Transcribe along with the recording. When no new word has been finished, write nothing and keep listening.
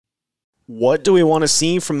What do we want to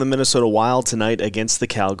see from the Minnesota Wild tonight against the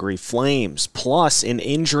Calgary Flames? Plus, an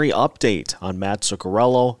injury update on Matt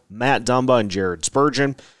Zuccarello, Matt Dumba, and Jared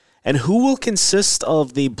Spurgeon, and who will consist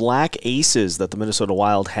of the Black Aces that the Minnesota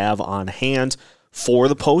Wild have on hand for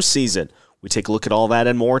the postseason. We take a look at all that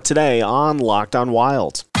and more today on Locked On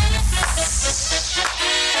Wild.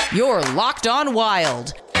 You're Locked On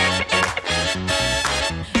Wild,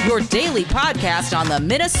 your daily podcast on the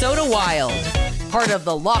Minnesota Wild. Part of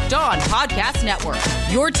the Locked On Podcast Network,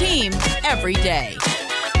 your team every day.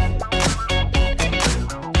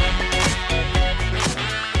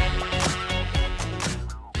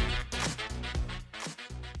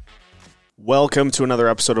 Welcome to another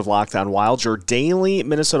episode of Locked On Wild, your daily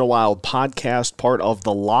Minnesota Wild podcast, part of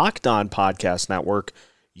the Locked On Podcast Network,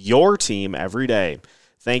 your team every day.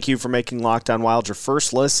 Thank you for making Locked On Wild your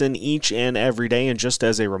first listen each and every day. And just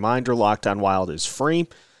as a reminder, Locked On Wild is free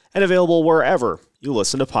and available wherever you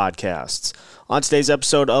listen to podcasts. On today's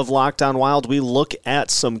episode of Locked On Wild, we look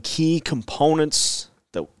at some key components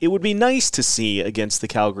that it would be nice to see against the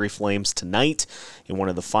Calgary Flames tonight in one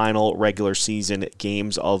of the final regular season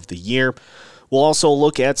games of the year. We'll also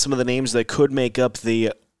look at some of the names that could make up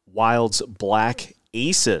the Wild's Black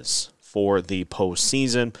Aces for the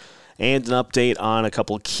postseason, and an update on a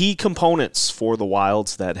couple key components for the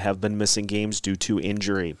Wilds that have been missing games due to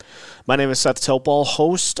injury. My name is Seth Topol,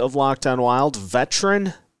 host of Locked On Wild,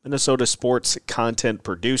 veteran Minnesota sports content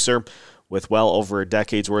producer with well over a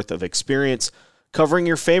decade's worth of experience covering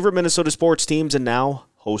your favorite Minnesota sports teams and now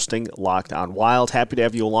hosting Locked On Wild. Happy to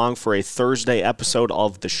have you along for a Thursday episode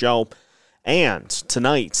of the show. And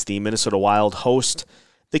tonight, the Minnesota Wild host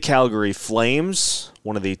the Calgary Flames,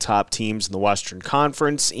 one of the top teams in the Western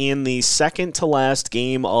Conference, in the second-to-last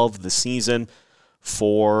game of the season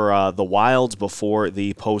for the Wilds before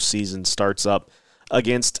the postseason starts up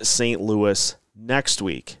against St. Louis next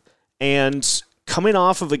week. And coming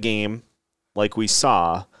off of a game like we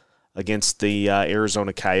saw against the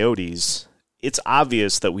Arizona Coyotes, it's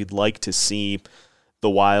obvious that we'd like to see the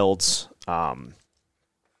Wilds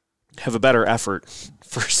have a better effort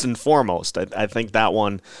first and foremost. I think that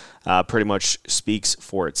one pretty much speaks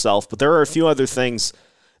for itself. But there are a few other things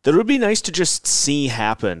that would be nice to just see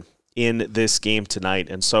happen in this game tonight.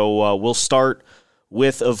 And so we'll start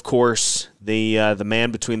with, of course, the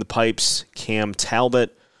man between the pipes, Cam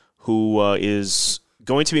Talbot, who is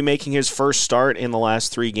going to be making his first start in the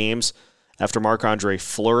last 3 games after Marc-Andre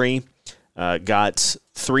Fleury got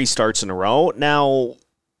 3 starts in a row. Now,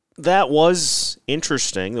 that was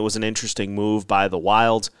interesting. That was an interesting move by the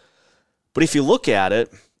Wild. But if you look at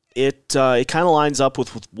it, it kind of lines up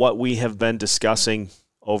with what we have been discussing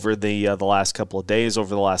over the last couple of days,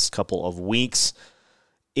 over the last couple of weeks,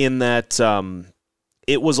 in that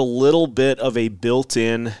it was a little bit of a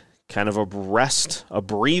built-in kind of a rest, a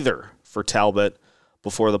breather for Talbot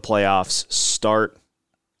before the playoffs start,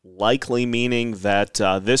 likely meaning that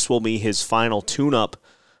this will be his final tune-up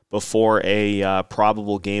before a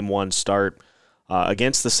probable Game 1 start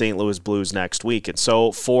against the St. Louis Blues next week. And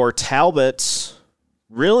so for Talbot,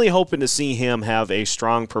 really hoping to see him have a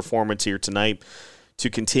strong performance here tonight to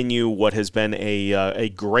continue what has been a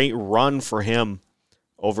great run for him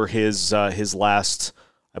over his last,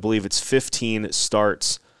 I believe it's 15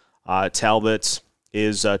 starts. Talbot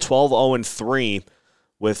is 12-0-3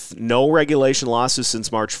 with no regulation losses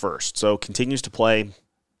since March 1st. So continues to play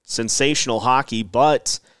sensational hockey,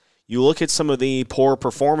 but you look at some of the poor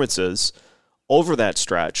performances over that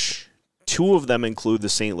stretch. 2 of them include the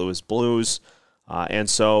St. Louis Blues, and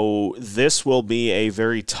so this will be a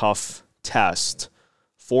very tough test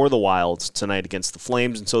for the Wild tonight against the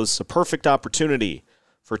Flames, and so this is a perfect opportunity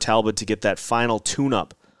for Talbot to get that final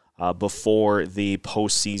tune-up before the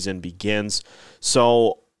postseason begins.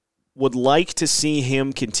 So would like to see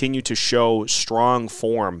him continue to show strong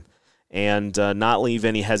form and not leave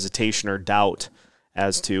any hesitation or doubt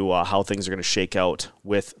as to how things are going to shake out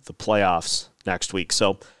with the playoffs next week.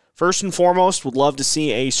 So first and foremost, would love to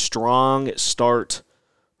see a strong start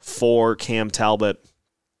for Cam Talbot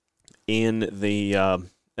in the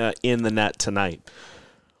net tonight.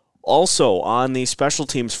 Also, on the special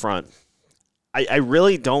teams front, I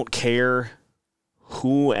really don't care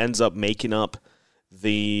who ends up making up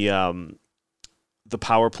the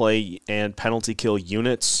power play and penalty kill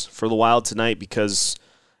units for the Wild tonight, because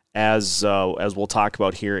as we'll talk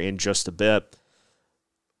about here in just a bit,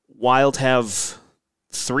 Wild have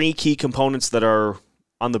 3 key components that are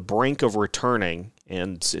on the brink of returning,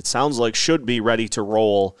 and it sounds like should be ready to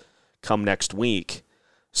roll come next week.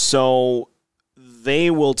 So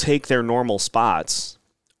they will take their normal spots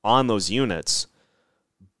on those units.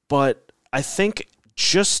 But I think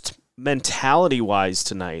just mentality-wise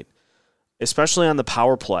tonight, especially on the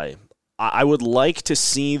power play. I would like to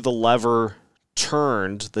see the lever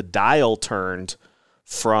turned, the dial turned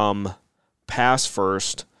from pass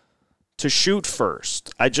first to shoot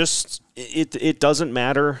first. It doesn't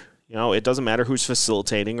matter, it doesn't matter who's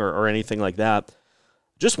facilitating or anything like that.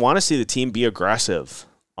 Just want to see the team be aggressive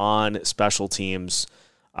on special teams,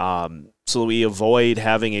 so that we avoid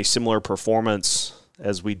having a similar performance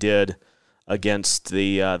as we did against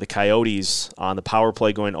the Coyotes on the power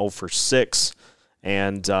play, going 0 for 6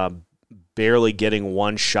 and barely getting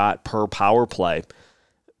one shot per power play.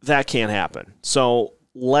 That can't happen. So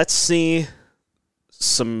let's see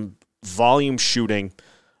some volume shooting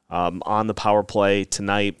on the power play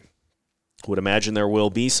tonight. Would imagine there will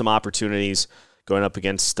be some opportunities going up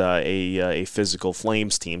against a physical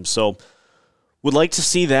Flames team. So would like to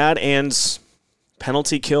see that, and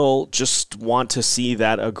penalty kill, just want to see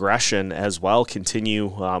that aggression as well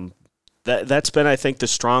continue. That's been, I think, the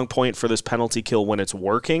strong point for this penalty kill when it's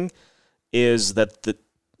working, is that the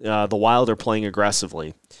Wild are playing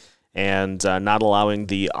aggressively and not allowing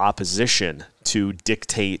the opposition to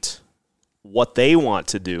dictate what they want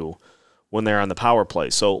to do when they're on the power play.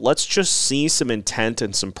 So let's just see some intent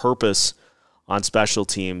and some purpose on special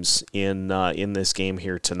teams in this game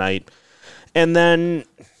here tonight. And then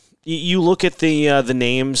you look at the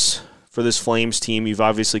names for this Flames team. You've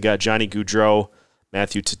obviously got Johnny Gaudreau,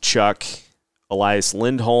 Matthew Tkachuk, Elias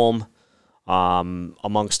Lindholm,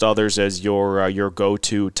 amongst others as your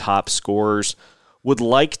go-to top scorers. Would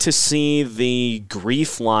like to see the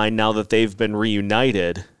Grief line, now that they've been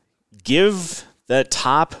reunited, give that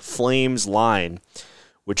top Flames line,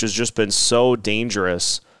 which has just been so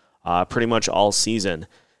dangerous pretty much all season,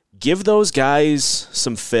 give those guys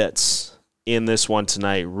some fits in this one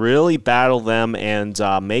tonight. Really battle them and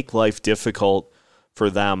make life difficult for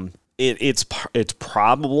them. It's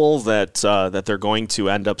probable that they're going to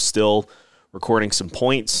end up still recording some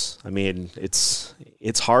points. I mean, it's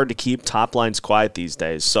hard to keep top lines quiet these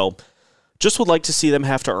days. So just would like to see them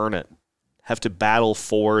have to earn it, have to battle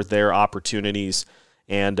for their opportunities,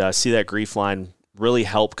 and see that Grief line really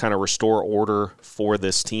help kind of restore order for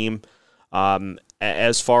this team.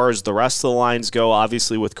 As far as the rest of the lines go,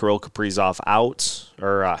 obviously with Kirill Kaprizov out,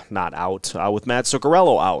 or not out, with Matt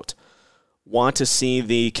Zuccarello out, want to see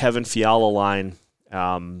the Kevin Fiala line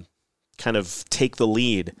kind of take the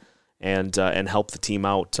lead and help the team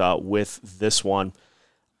out with this one.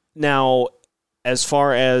 Now, as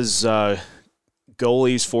far as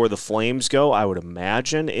goalies for the Flames go, I would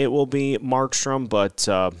imagine it will be Markstrom, but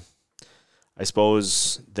I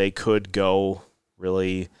suppose they could go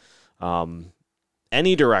really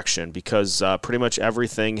any direction, because pretty much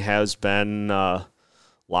everything has been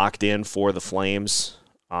locked in for the Flames.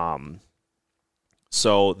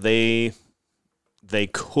 So they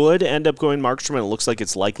could end up going Markstrom, and it looks like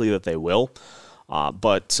it's likely that they will.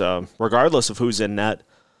 But regardless of who's in net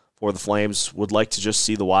for the Flames, would like to just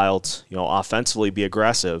see the Wild, offensively be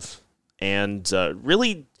aggressive and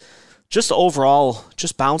really just overall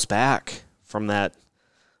just bounce back from that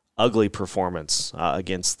ugly performance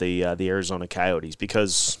against the Arizona Coyotes,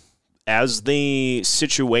 because as the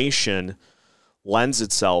situation lends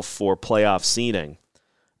itself for playoff seeding,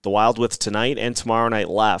 the Wild with tonight and tomorrow night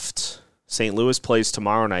left. St. Louis plays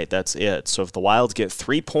tomorrow night. That's it. So if the Wild get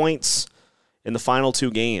 3 points in the final 2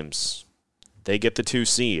 games, they get the 2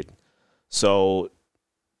 seed. So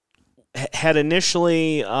had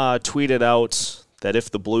initially tweeted out that if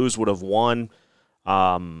the Blues would have won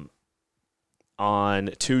on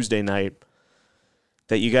Tuesday night,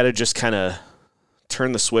 that you got to just kind of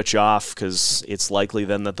turn the switch off, because it's likely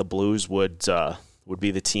then that the Blues would be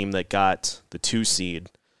the team that got the 2 seed.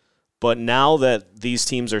 But now that these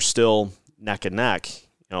teams are still neck and neck,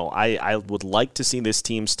 I would like to see this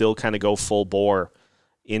team still kind of go full bore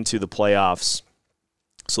into the playoffs,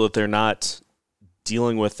 so that they're not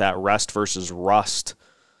dealing with that rest versus rust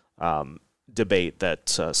debate that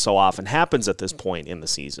so often happens at this point in the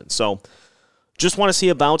season. So just want to see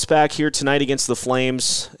a bounce back here tonight against the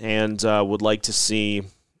Flames, and would like to see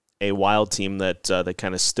a Wild team that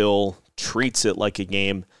kind of still treats it like a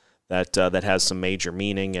game that has some major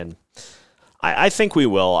meaning. And I think we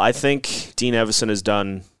will. I think Dean Evason has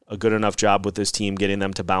done a good enough job with this team getting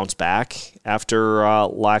them to bounce back after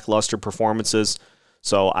lackluster performances.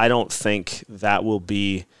 So I don't think that will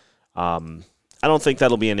be an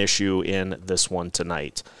issue in this one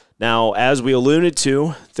tonight. Now, as we alluded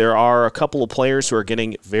to, there are a couple of players who are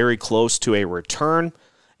getting very close to a return,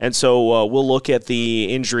 and so we'll look at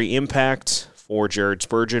the injury impact for Jared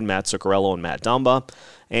Spurgeon, Matt Zuccarello, and Matt Dumba,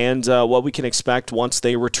 and what we can expect once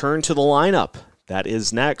they return to the lineup. That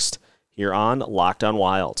is next here on Locked on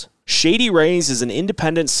Wild. Shady Rays is an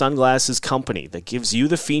independent sunglasses company that gives you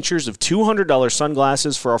the features of $200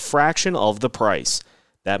 sunglasses for a fraction of the price.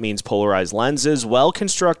 That means polarized lenses,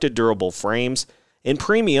 well-constructed durable frames, and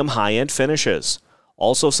premium high-end finishes.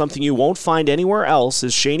 Also, something you won't find anywhere else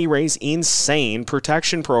is Shady Rays' insane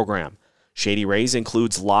protection program. Shady Rays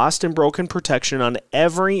includes lost and broken protection on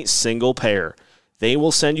every single pair. They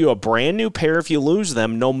will send you a brand new pair if you lose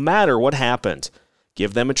them, no matter what happened.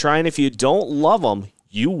 Give them a try, and if you don't love them,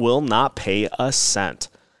 you will not pay a cent.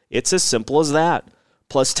 It's as simple as that.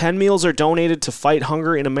 Plus, 10 meals are donated to fight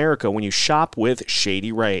hunger in America when you shop with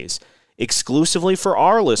Shady Rays. Exclusively for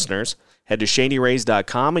our listeners, head to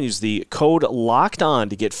ShadyRays.com and use the code LOCKEDON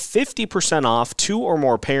to get 50% off 2 or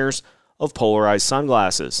more pairs of polarized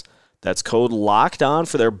sunglasses. That's code LOCKEDON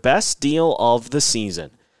for their best deal of the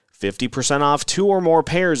season. 50% off 2 or more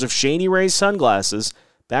pairs of Shady Rays sunglasses,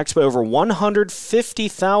 backed by over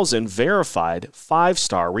 150,000 verified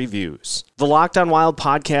 5-star reviews. The Locked On Wild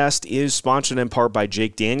podcast is sponsored in part by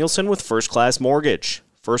Jake Danielson with First Class Mortgage.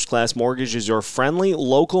 First Class Mortgage is your friendly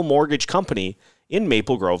local mortgage company in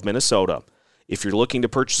Maple Grove, Minnesota. If you're looking to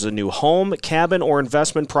purchase a new home, cabin, or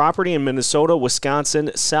investment property in Minnesota,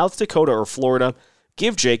 Wisconsin, South Dakota, or Florida,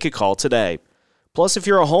 give Jake a call today. Plus, if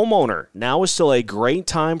you're a homeowner, now is still a great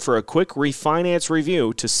time for a quick refinance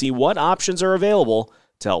review to see what options are available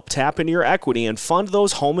to help tap into your equity and fund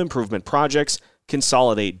those home improvement projects,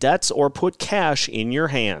 consolidate debts, or put cash in your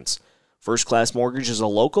hands. First Class Mortgage is a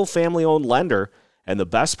local family-owned lender, and the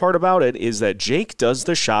best part about it is that Jake does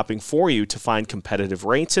the shopping for you to find competitive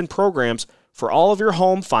rates and programs for all of your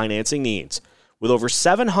home financing needs. With over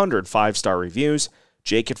 700 5-star reviews,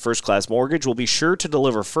 Jake at First Class Mortgage will be sure to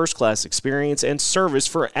deliver first-class experience and service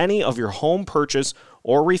for any of your home purchase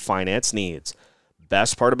or refinance needs.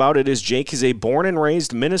 Best part about it is Jake is a born and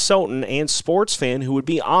raised Minnesotan and sports fan who would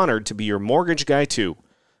be honored to be your mortgage guy too.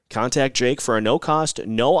 Contact Jake for a no-cost,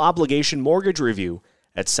 no-obligation mortgage review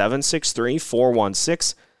at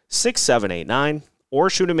 763-416-6789 or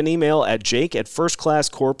shoot him an email at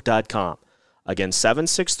jake@firstclasscorp.com. Again,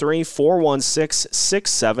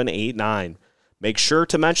 763-416-6789. Make sure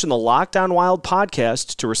to mention the Locked On Wild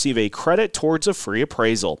podcast to receive a credit towards a free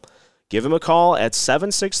appraisal. Give him a call at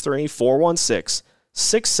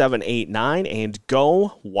 763-416-6789 and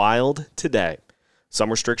go wild today. Some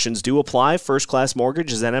restrictions do apply. First Class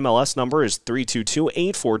Mortgage's NMLS number is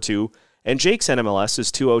 322842, and Jake's NMLS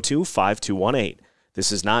is 2025218.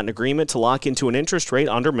 This is not an agreement to lock into an interest rate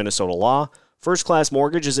under Minnesota law. First Class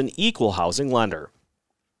Mortgage is an equal housing lender.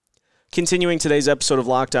 Continuing today's episode of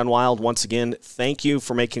Locked On Wild, once again, thank you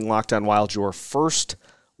for making Locked On Wild your first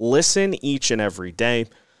listen each and every day.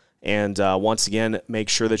 And once again, make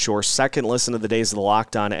sure that your second listen of the days of the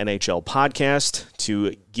Locked On NHL podcast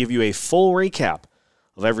to give you a full recap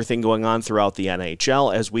of everything going on throughout the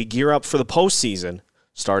NHL as we gear up for the postseason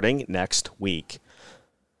starting next week.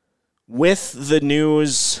 With the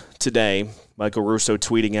news today, Michael Russo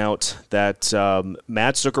tweeting out that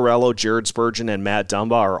Matt Zuccarello, Jared Spurgeon, and Matt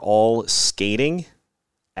Dumba are all skating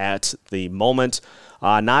at the moment.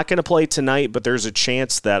 Not going to play tonight, but there's a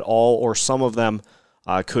chance that all or some of them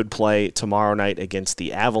could play tomorrow night against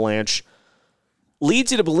the Avalanche.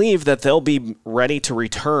 Leads you to believe that they'll be ready to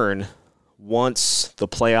return once the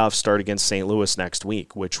playoffs start against St. Louis next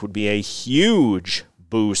week, which would be a huge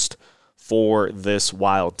boost for this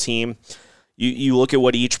Wild team. You look at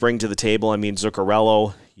what each bring to the table. I mean,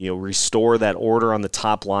 Zuccarello, restore that order on the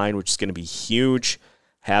top line, which is going to be huge.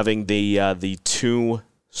 Having the two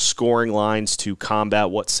scoring lines to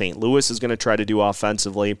combat what St. Louis is going to try to do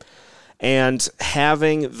offensively. And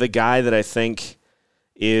having the guy that I think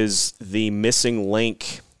is the missing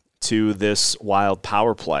link to this Wild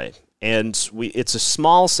power play. And it's a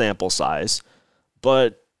small sample size,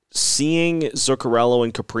 but seeing Zuccarello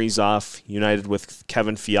and Kaprizov united with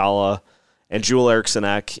Kevin Fiala and Joel Eriksson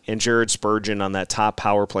Ek and Jared Spurgeon on that top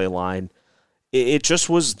power play line, it just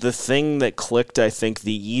was the thing that clicked, I think,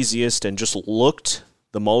 the easiest and just looked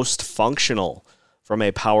the most functional from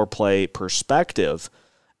a power play perspective.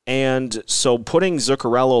 And so putting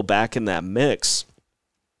Zuccarello back in that mix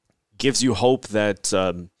gives you hope that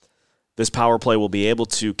this power play will be able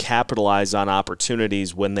to capitalize on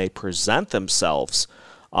opportunities when they present themselves.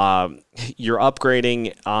 You're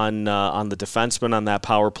upgrading on the defenseman on that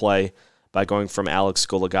power play by going from Alex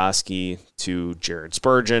Goligoski to Jared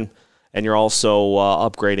Spurgeon, and you're also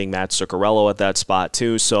upgrading Matt Zuccarello at that spot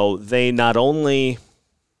too. So they not only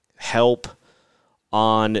help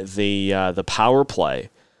on the power play,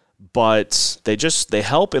 but they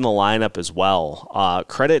help in the lineup as well.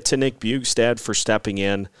 Credit to Nick Bjugstad for stepping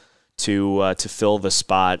in to fill the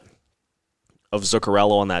spot of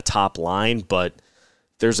Zuccarello on that top line, but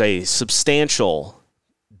there's a substantial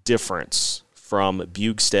difference from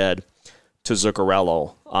Bjugstad to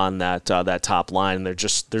Zuccarello on that top line.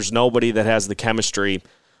 There's nobody that has the chemistry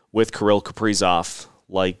with Kirill Kaprizov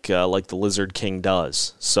like the Lizard King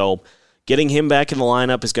does. So getting him back in the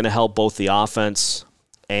lineup is going to help both the offense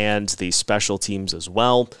and the special teams as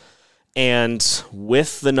well. And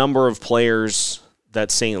with the number of players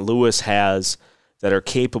that St. Louis has that are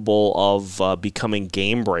capable of becoming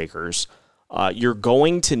game breakers, you're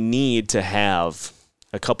going to need to have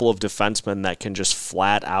a couple of defensemen that can just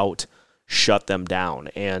flat out shut them down.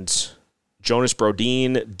 And Jonas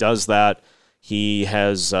Brodin does that. He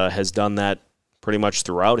has done that pretty much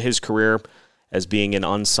throughout his career as being an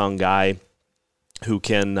unsung guy who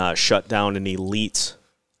can shut down an elite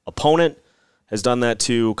opponent. Has done that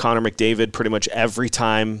to Connor McDavid pretty much every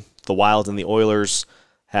time the Wild and the Oilers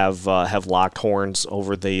have locked horns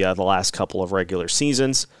over the last couple of regular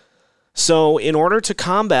seasons. So in order to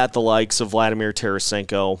combat the likes of Vladimir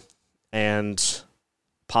Tarasenko and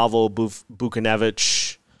Pavel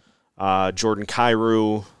Buchnevich, Jordan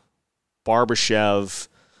Kyrou, Barbashev,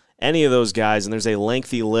 any of those guys, and there's a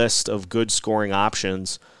lengthy list of good scoring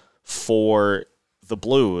options for the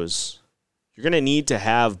Blues, you're going to need to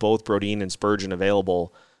have both Brodin and Spurgeon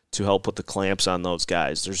available to help put the clamps on those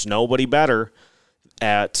guys. There's nobody better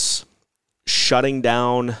at shutting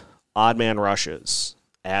down odd man rushes,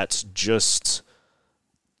 at just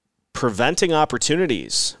preventing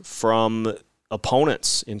opportunities from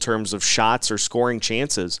opponents in terms of shots or scoring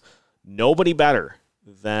chances. Nobody better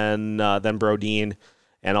than Brodin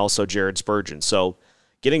and also Jared Spurgeon. So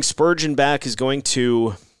getting Spurgeon back is going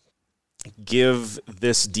to give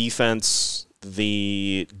this defense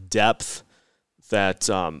the depth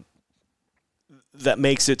that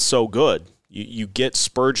makes it so good. You get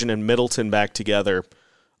Spurgeon and Middleton back together,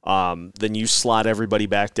 then you slot everybody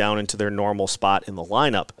back down into their normal spot in the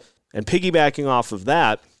lineup. And piggybacking off of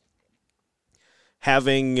that,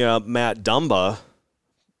 having Matt Dumba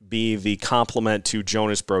be the complement to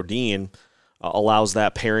Jonas Brodin allows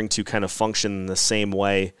that pairing to kind of function in the same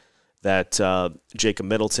way that Jacob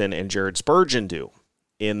Middleton and Jared Spurgeon do,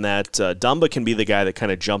 in that Dumba can be the guy that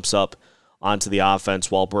kind of jumps up onto the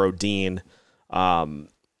offense while Brodin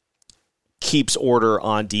keeps order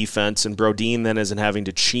on defense, and Brodin then isn't having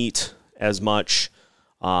to cheat as much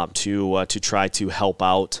to try to help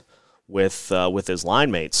out with his line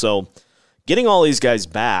mates. So getting all these guys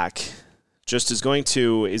back just is going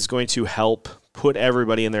to help put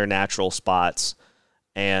everybody in their natural spots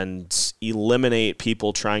and eliminate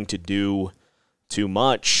people trying to do too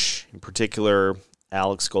much. In particular,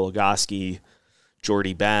 Alex Goligoski,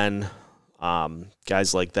 Jordy Ben,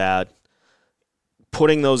 guys like that.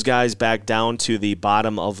 Putting those guys back down to the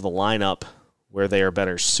bottom of the lineup where they are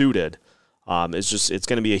better suited it's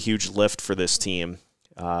going to be a huge lift for this team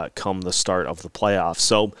come the start of the playoffs.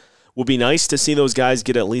 So it will be nice to see those guys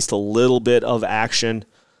get at least a little bit of action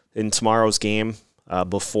in tomorrow's game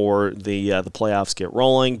before the playoffs get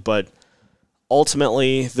rolling. But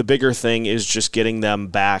ultimately, the bigger thing is just getting them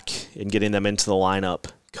back and getting them into the lineup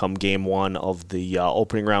come game one of the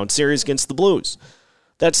opening round series against the Blues.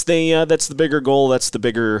 That's the bigger goal. That's the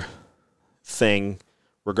bigger thing,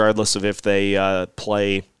 regardless of if they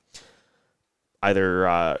play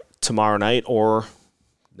either tomorrow night or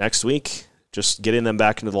next week. Just getting them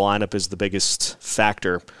back into the lineup is the biggest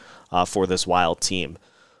factor for this Wild team.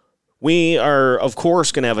 We are, of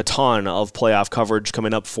course, going to have a ton of playoff coverage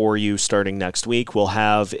coming up for you starting next week. We'll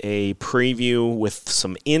have a preview with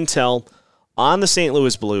some intel on the St.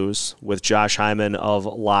 Louis Blues with Josh Hyman of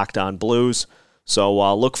Locked On Blues.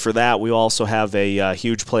 So look for that. We also have a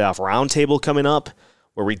huge playoff roundtable coming up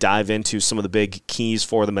where we dive into some of the big keys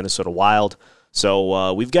for the Minnesota Wild.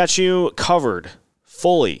 So we've got you covered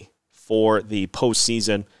fully for the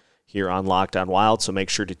postseason here on Locked On Wild. So make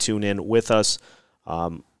sure to tune in with us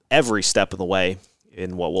every step of the way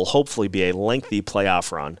in what will hopefully be a lengthy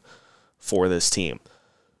playoff run for this team.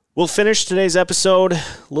 We'll finish today's episode.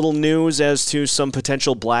 Little news as to some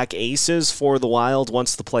potential black aces for the Wild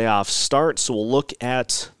once the playoffs start. So we'll look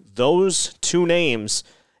at those two names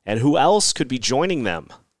and who else could be joining them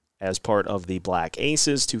as part of the Black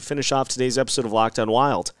Aces to finish off today's episode of Locked On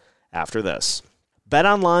Wild after this.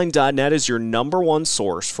 BetOnline.net is your number one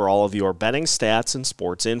source for all of your betting stats and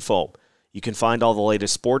sports info. You can find all the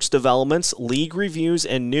latest sports developments, league reviews,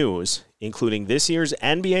 and news, including this year's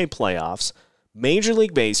NBA playoffs, Major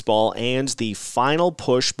League Baseball, and the final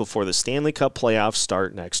push before the Stanley Cup playoffs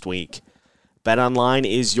start next week. BetOnline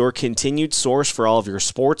is your continued source for all of your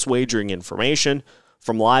sports wagering information,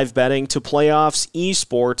 from live betting to playoffs,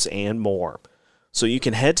 esports, and more. So you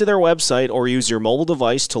can head to their website or use your mobile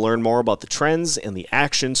device to learn more about the trends and the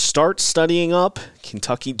action. Start studying up.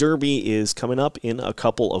 Kentucky Derby is coming up in a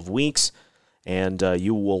couple of weeks, and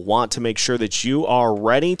you will want to make sure that you are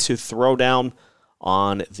ready to throw down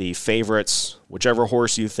on the favorites, whichever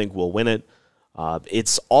horse you think will win it.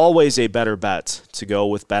 It's always a better bet to go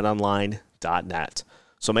with betonline.net.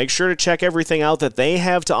 So make sure to check everything out that they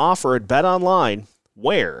have to offer at BetOnline,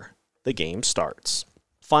 where the game starts.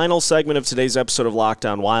 Final segment of today's episode of Locked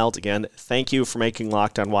On Wild. Again, thank you for making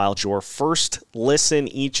Locked On Wild your first listen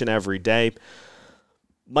each and every day.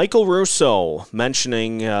 Michael Russo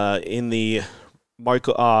mentioning in the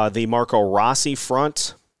Marco Rossi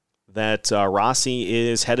front that Rossi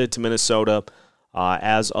is headed to Minnesota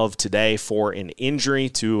as of today for an injury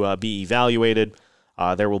to be evaluated.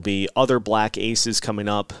 There will be other Black Aces coming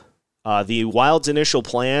up. The Wild's initial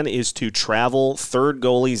plan is to travel third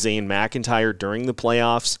goalie Zane McIntyre during the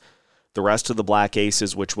playoffs. The rest of the Black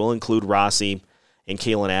Aces, which will include Rossi and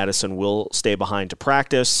Calen Addison, will stay behind to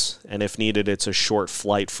practice, and if needed, it's a short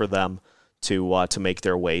flight for them to make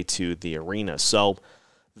their way to the arena. So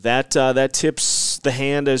that tips the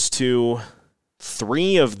hand as to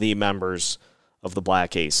 3 of the members of the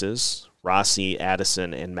Black Aces, Rossi,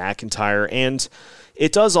 Addison, and McIntyre, and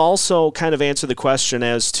it does also kind of answer the question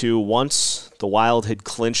as to once the Wild had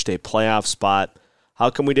clinched a playoff spot, how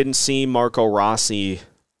come we didn't see Marco Rossi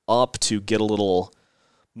up to get a little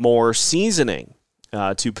more seasoning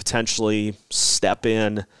to potentially step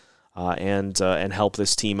in and help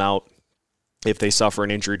this team out if they suffer an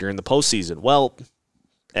injury during the postseason? Well,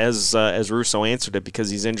 as Russo answered it, because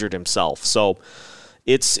he's injured himself. So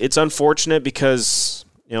it's unfortunate because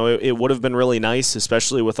it would have been really nice,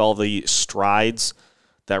 especially with all the strides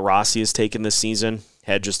that Rossi has taken this season.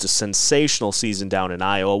 Had just a sensational season down in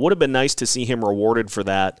Iowa. It would have been nice to see him rewarded for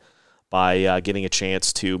that by getting a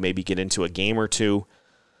chance to maybe get into a game or two.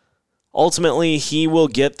 Ultimately, he will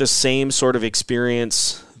get the same sort of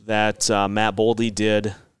experience that Matt Boldy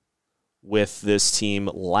did with this team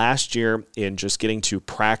last year in just getting to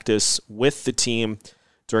practice with the team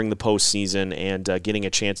during the postseason and getting a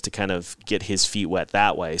chance to kind of get his feet wet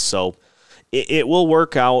that way. So it will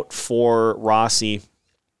work out for Rossi.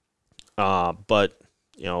 But,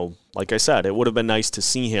 like I said, it would have been nice to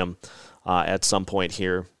see him at some point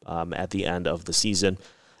here at the end of the season.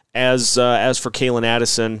 As for Calen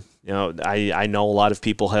Addison, I know a lot of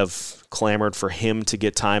people have clamored for him to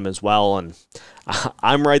get time as well, and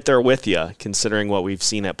I'm right there with you, considering what we've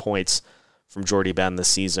seen at points from Jordy Ben this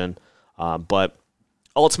season. But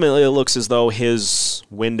ultimately, it looks as though his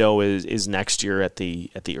window is next year at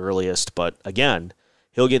the earliest. But again,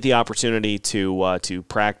 he'll get the opportunity to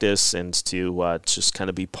practice and to just kind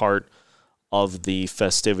of be part of the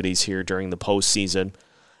festivities here during the postseason.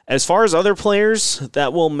 As far as other players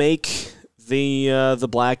that will make the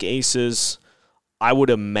Black Aces, I would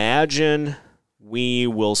imagine we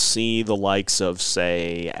will see the likes of,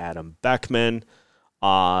 say, Adam Beckman.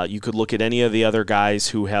 You could look at any of the other guys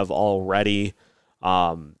who have already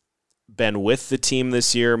been with the team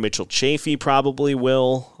this year. Mitchell Chafee probably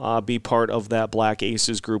will be part of that Black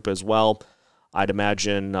Aces group as well. I'd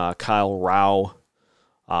imagine Kyle Rao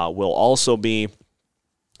will also be.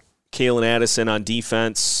 Calen Addison on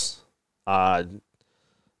defense.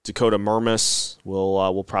 Dakota Mermis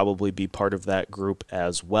will probably be part of that group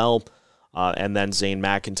as well. And then Zane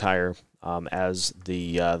McIntyre as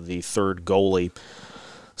the third goalie.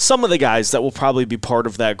 Some of the guys that will probably be part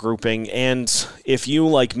of that grouping. And if you,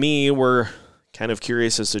 like me, were kind of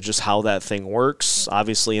curious as to just how that thing works,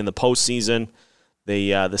 obviously in the postseason,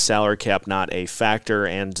 the salary cap not a factor,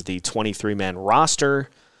 and the 23-man roster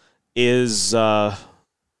is no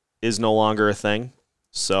longer a thing.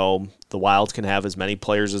 So the Wild can have as many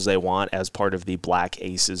players as they want as part of the Black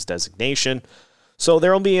Aces designation. So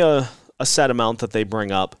there will be a set amount that they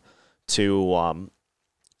bring up to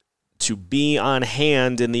be on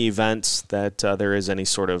hand in the event that there is any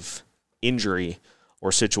sort of injury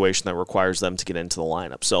or situation that requires them to get into the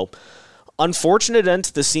lineup. So unfortunate end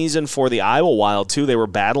to the season for the Iowa Wild, too. They were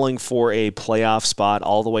battling for a playoff spot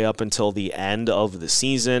all the way up until the end of the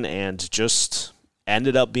season and just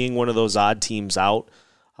ended up being one of those odd teams out.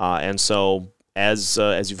 And so as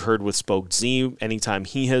you've heard with Spoke Z, anytime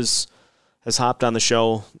he has hopped on the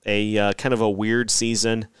show, a kind of a weird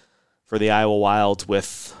season for the Iowa Wild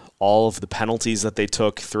with all of the penalties that they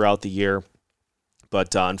took throughout the year,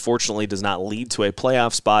 but unfortunately does not lead to a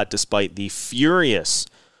playoff spot despite the furious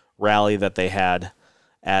rally that they had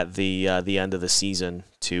at the end of the season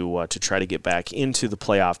to try to get back into the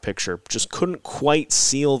playoff picture. Just couldn't quite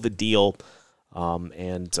seal the deal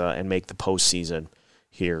and make the postseason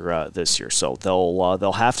here this year. So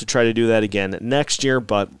they'll have to try to do that again next year,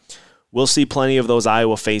 but we'll see plenty of those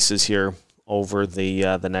Iowa faces here over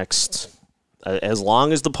the next, as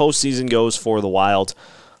long as the postseason goes for the Wild.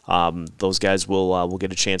 Those guys will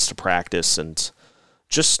get a chance to practice and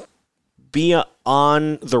just be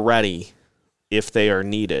on the ready if they are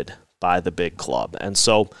needed by the big club. And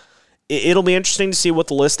so it'll be interesting to see what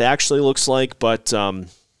the list actually looks like, but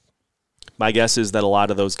my guess is that a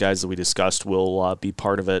lot of those guys that we discussed will be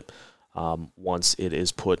part of it once it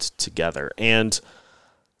is put together. And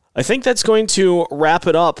I think that's going to wrap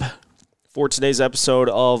it up for today's episode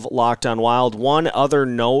of Locked On Wild. One other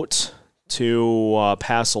note to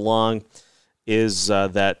pass along is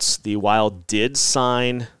that the Wild did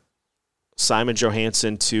sign Simon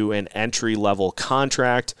Johansson to an entry-level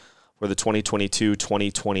contract for the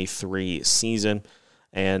 2022-2023 season.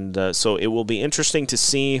 And so it will be interesting to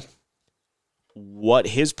see what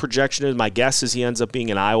his projection is. My guess is he ends up being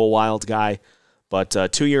an Iowa Wild guy, but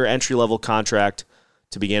 2-year entry-level contract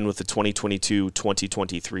to begin with the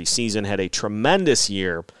 2022-2023 season. Had a tremendous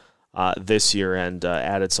year this year and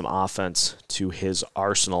added some offense to his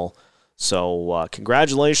arsenal. So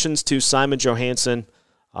congratulations to Simon Johansson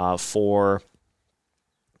for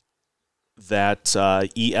that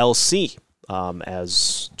ELC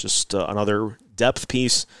as just another depth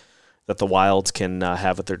piece that the Wild can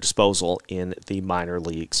have at their disposal in the minor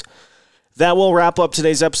leagues. That will wrap up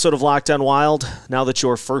today's episode of Locked On Wild. Now that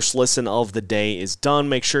your first listen of the day is done,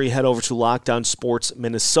 make sure you head over to Locked On Sports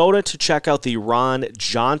Minnesota to check out the Ron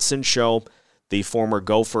Johnson Show. The former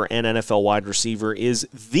Gopher and NFL wide receiver is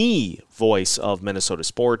the voice of Minnesota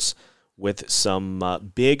sports with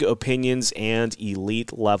some big opinions and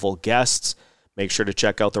elite-level guests. Make sure to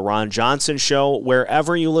check out the Ron Johnson Show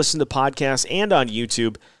wherever you listen to podcasts and on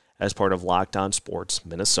YouTube as part of Locked On Sports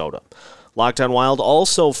Minnesota. Locked On Wild,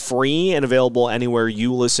 also free and available anywhere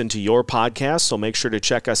you listen to your podcast, so make sure to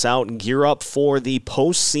check us out and gear up for the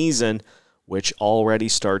postseason, which already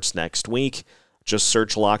starts next week. Just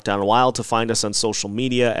search Locked On Wild to find us on social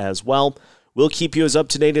media as well. We'll keep you as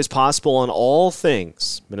up-to-date as possible on all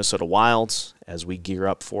things Minnesota Wild as we gear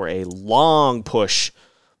up for a long push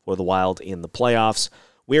for the Wild in the playoffs.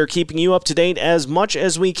 We are keeping you up to date as much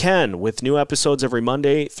as we can with new episodes every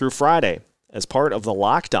Monday through Friday as part of the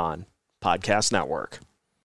Locked On Podcast Network.